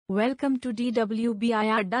Welcome to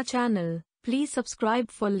DWBIADDA channel. Please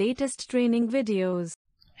subscribe for latest training videos.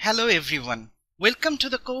 Hello everyone. Welcome to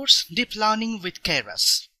the course Deep Learning with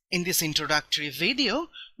Keras. In this introductory video,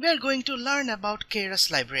 we are going to learn about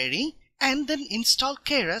Keras library and then install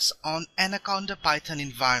Keras on Anaconda Python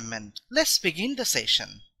environment. Let's begin the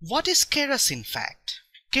session. What is Keras in fact?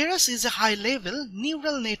 Keras is a high-level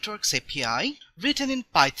neural networks API written in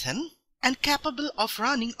Python and capable of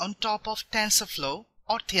running on top of TensorFlow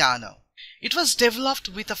or Theano. It was developed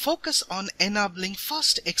with a focus on enabling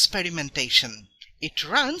fast experimentation. It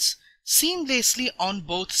runs seamlessly on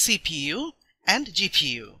both CPU and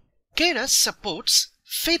GPU. Keras supports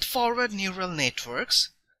feed-forward neural networks,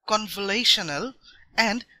 convolutional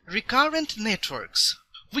and recurrent networks.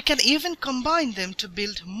 We can even combine them to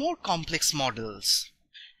build more complex models.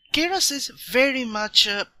 Keras is very much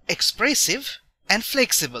expressive and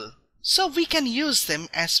flexible, so we can use them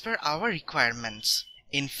as per our requirements.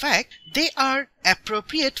 In fact, they are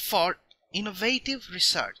appropriate for innovative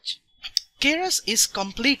research. Keras is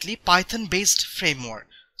completely Python-based framework,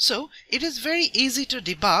 so it is very easy to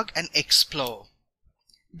debug and explore.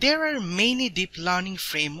 There are many deep learning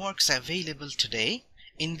frameworks available today.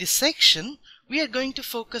 In this section, we are going to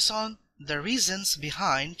focus on the reasons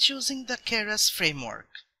behind choosing the Keras framework.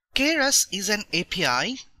 Keras is an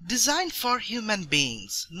API designed for human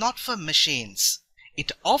beings, not for machines.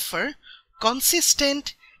 It offers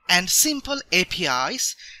consistent and simple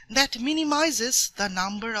APIs that minimizes the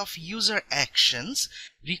number of user actions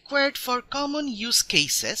required for common use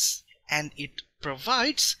cases, and it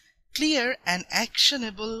provides clear and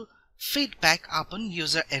actionable feedback upon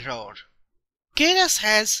user error. Keras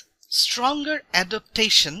has stronger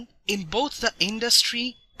adaptation in both the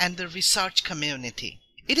industry and the research community.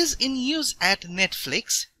 It is in use at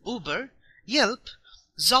Netflix, Uber, Yelp,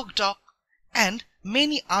 ZocDoc, and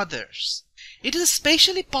many others. It is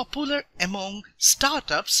especially popular among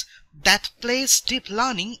startups that place deep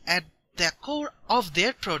learning at the core of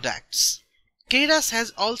their products. Keras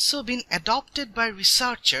has also been adopted by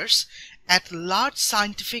researchers at large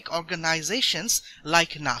scientific organizations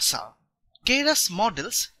like NASA. Keras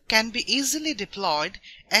models can be easily deployed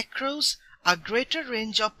across a greater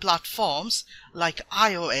range of platforms like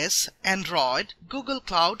iOS, Android, Google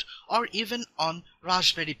Cloud, or even on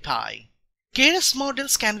Raspberry Pi. Keras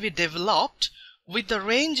models can be developed with a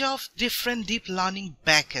range of different deep learning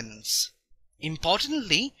backends.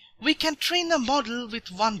 Importantly, we can train a model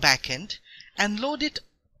with one backend and load it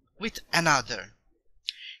with another.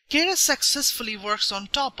 Keras successfully works on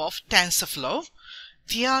top of TensorFlow,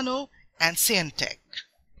 Theano, and Scientech.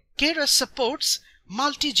 Keras supports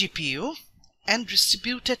multi-GPU and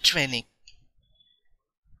distributed training.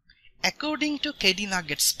 According to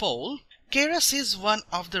KDnuggets poll, Keras is one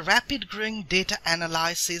of the rapid-growing data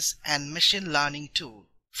analysis and machine learning tool.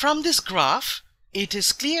 From this graph, it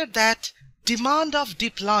is clear that demand of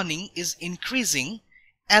deep learning is increasing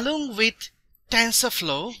along with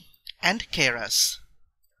TensorFlow and Keras.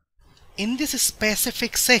 In this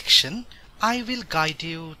specific section, I will guide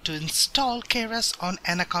you to install Keras on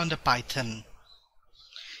Anaconda Python.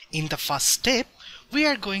 In the first step, we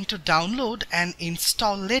are going to download and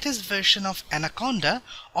install latest version of Anaconda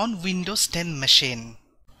on Windows 10 machine.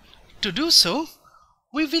 To do so,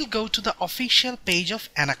 we will go to the official page of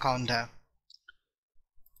Anaconda.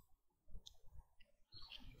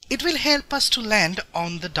 It will help us to land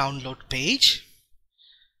on the download page.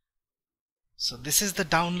 So this is the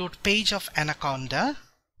download page of Anaconda.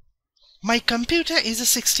 My computer is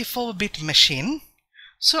a 64-bit machine.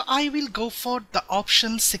 So I will go for the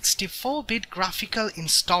option 64-bit graphical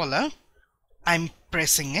installer. I'm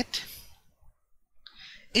pressing it.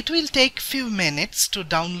 It will take few minutes to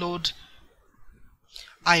download.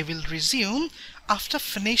 I will resume after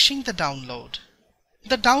finishing the download.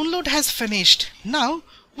 The download has finished. Now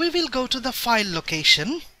we will go to the file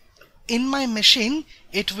location. In my machine,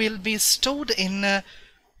 it will be stored in a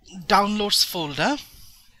downloads folder.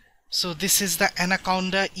 So this is the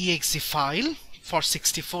Anaconda exe file for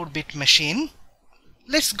 64-bit machine.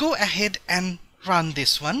 Let's go ahead and run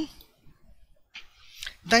this one.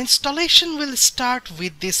 The installation will start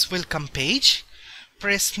with this welcome page.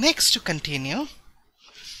 Press next to continue.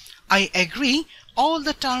 I agree all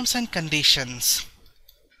the terms and conditions.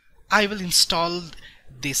 I will install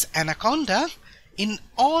this Anaconda in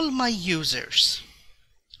all my users.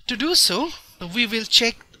 To do so, we will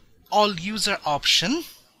check all user option,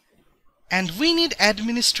 and we need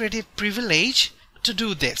administrative privilege to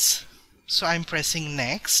do this. So I'm pressing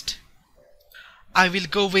next. I will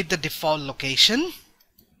go with the default location.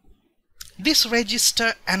 This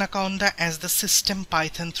register Anaconda as the system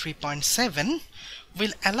Python 3.7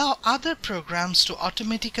 will allow other programs to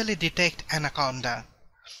automatically detect Anaconda.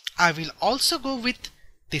 I will also go with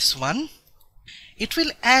this one. It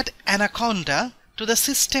will add Anaconda to the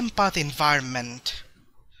system path environment.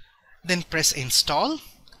 Then press install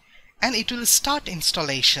and it will start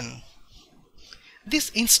installation.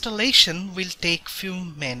 This installation will take few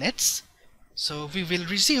minutes, so we will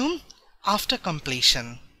resume after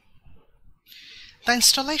completion. The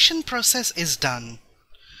installation process is done.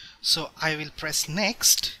 So I will press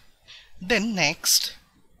next, then next.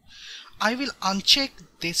 I will uncheck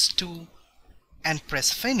these two and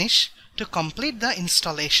press finish to complete the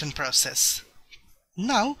installation process.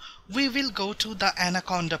 Now we will go to the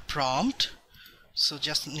Anaconda prompt. So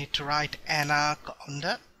just need to write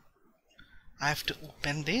Anaconda. I have to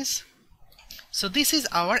open this. So this is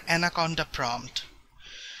our Anaconda prompt.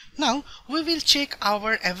 Now we will check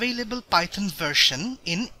our available Python version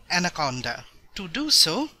in Anaconda. To do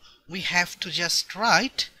so, we have to just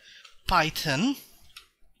write Python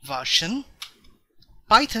version.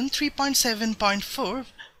 Python 3.7.4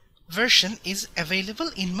 version is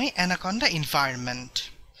available in my Anaconda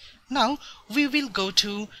environment. Now we will go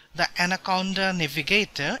to the Anaconda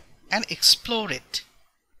navigator and explore it.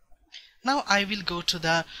 Now I will go to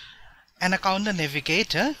the Anaconda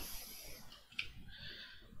navigator.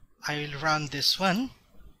 I will run this one.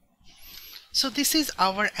 So this is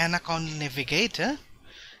our Anaconda navigator.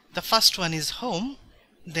 The first one is home,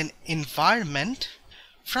 then environment.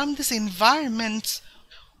 From this environment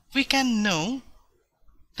we can know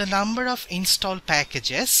the number of installed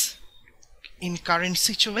packages. In current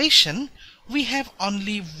situation we have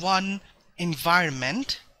only one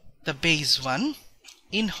environment, the base one.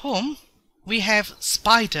 In home we have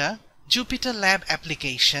Spider, Jupyter Lab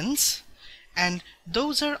applications, and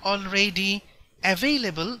those are already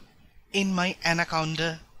available in my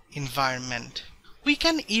Anaconda environment. We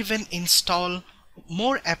can even install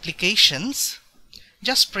more applications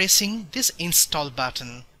just pressing this install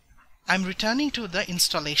button. I'm returning to the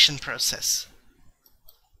installation process.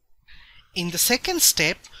 In the second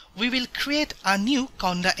step, we will create a new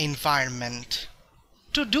Conda environment.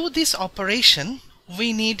 To do this operation,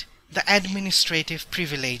 we need the administrative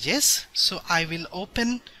privileges. So I will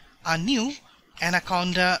open a new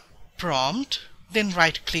Anaconda prompt, then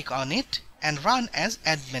right click on it and run as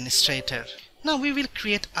administrator. Now we will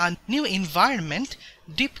create a new environment,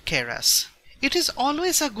 DWBIADDA Keras. It is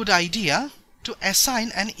always a good idea to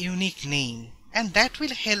assign an unique name, and that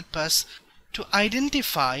will help us to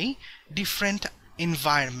identify different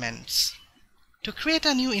environments. To create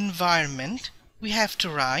a new environment, we have to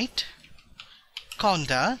write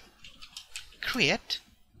Conda create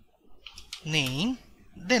name,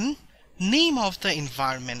 then name of the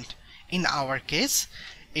environment. In our case,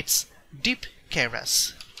 it's DWBIADDA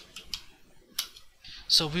Keras.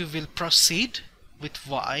 So we will proceed with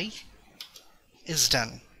Y is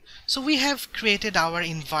done. So we have created our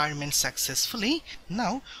environment successfully.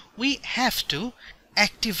 Now we have to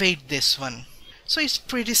activate this one. So it's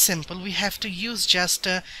pretty simple. We have to use just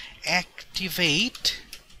activate,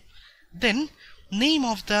 then name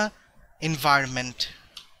of the environment.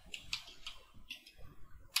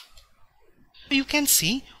 You can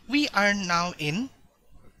see we are now in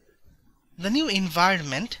the new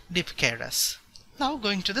environment DWBIADDA Keras. Now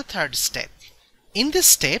going to the third step. In this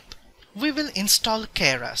step we will install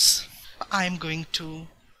Keras. I am going to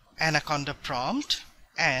Anaconda prompt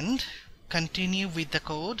and continue with the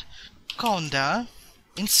code Conda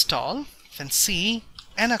install and see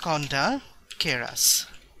Anaconda Keras.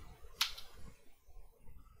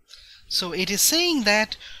 So it is saying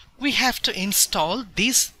that we have to install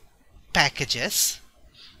these packages.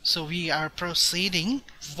 So we are proceeding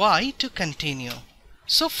Y to continue.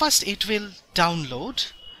 So first it will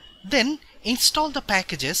download, then install the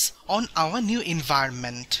packages on our new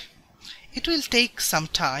environment. It will take some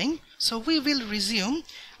time, so we will resume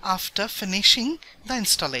after finishing the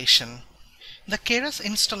installation. The Keras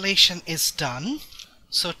installation is done.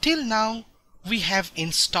 So till now we have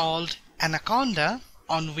installed Anaconda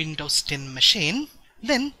on Windows 10 machine.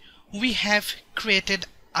 Then we have created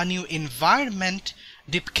a new environment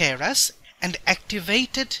DWBIADDA Keras and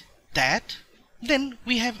activated that. Then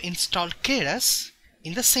we have installed Keras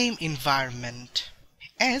in the same environment.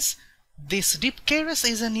 As this DWBIADDA Keras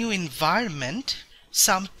is a new environment,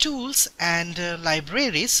 some tools and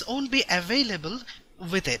libraries won't be available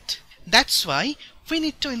with it. That's why we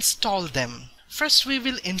need to install them. First we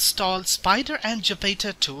will install Spider and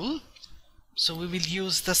Jupyter tool. So we will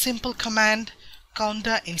use the simple command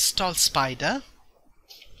conda install spider,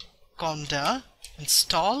 conda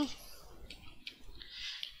install.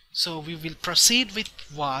 So we will proceed with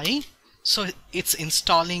Y. So it's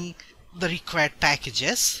installing the required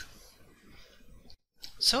packages.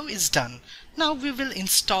 So it's done. Now we will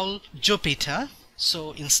install Jupyter.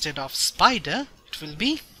 So instead of Spider, it will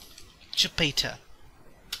be Jupyter.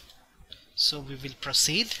 So we will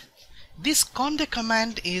proceed. This conda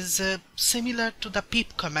command is similar to the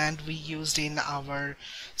pip command we used in our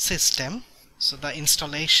system. So the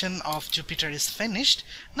installation of Jupyter is finished.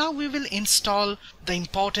 Now we will install the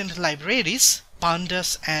important libraries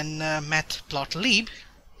pandas and matplotlib.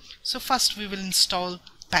 So first we will install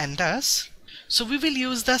pandas. So we will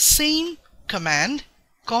use the same command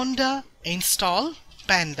conda install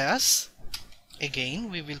pandas.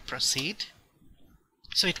 Again we will proceed.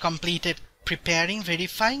 So it completed preparing,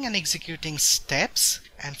 verifying and executing steps,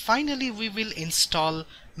 and finally we will install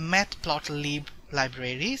matplotlib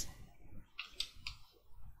libraries.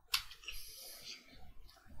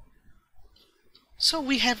 So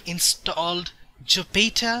we have installed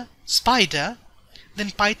Jupyter, Spider,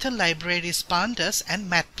 then Python libraries pandas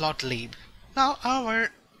and matplotlib. Now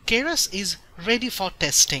our Keras is ready for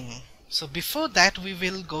testing. So before that we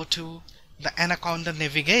will go to the Anaconda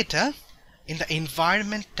navigator in the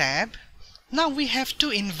environment tab. Now we have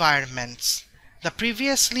two environments.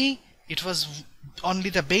 Previously it was only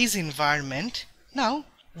the base environment. Now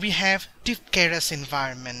we have Keras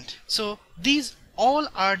environment. So these all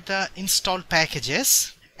are the installed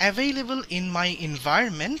packages available in my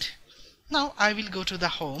environment. Now I will go to the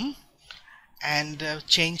home and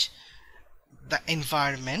change the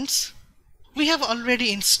environments. We have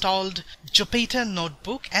already installed Jupyter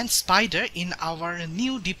Notebook and Spider in our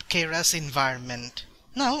new Keras environment.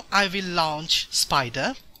 Now I will launch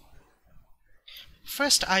Spider.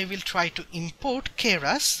 First I will try to import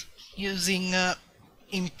Keras using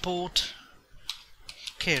import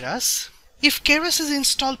Keras. If Keras is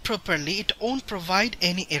installed properly, it won't provide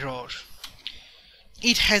any error.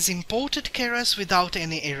 It has imported Keras without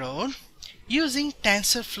any error using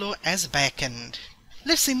TensorFlow as backend.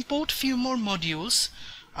 Let's import few more modules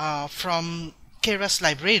from Keras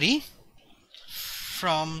library.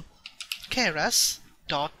 From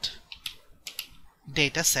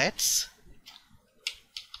Keras.datasets,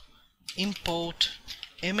 import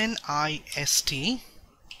MNIST.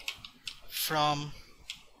 From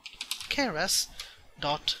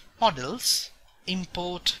Keras.models,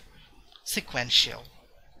 import sequential.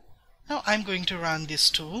 Now I'm going to run these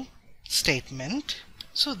two statements.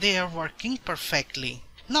 So they are working perfectly.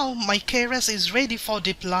 Now my Keras is ready for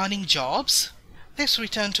deep learning jobs. Let's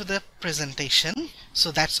return to the presentation.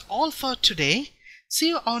 So that's all for today. See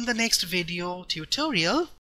you on the next video tutorial.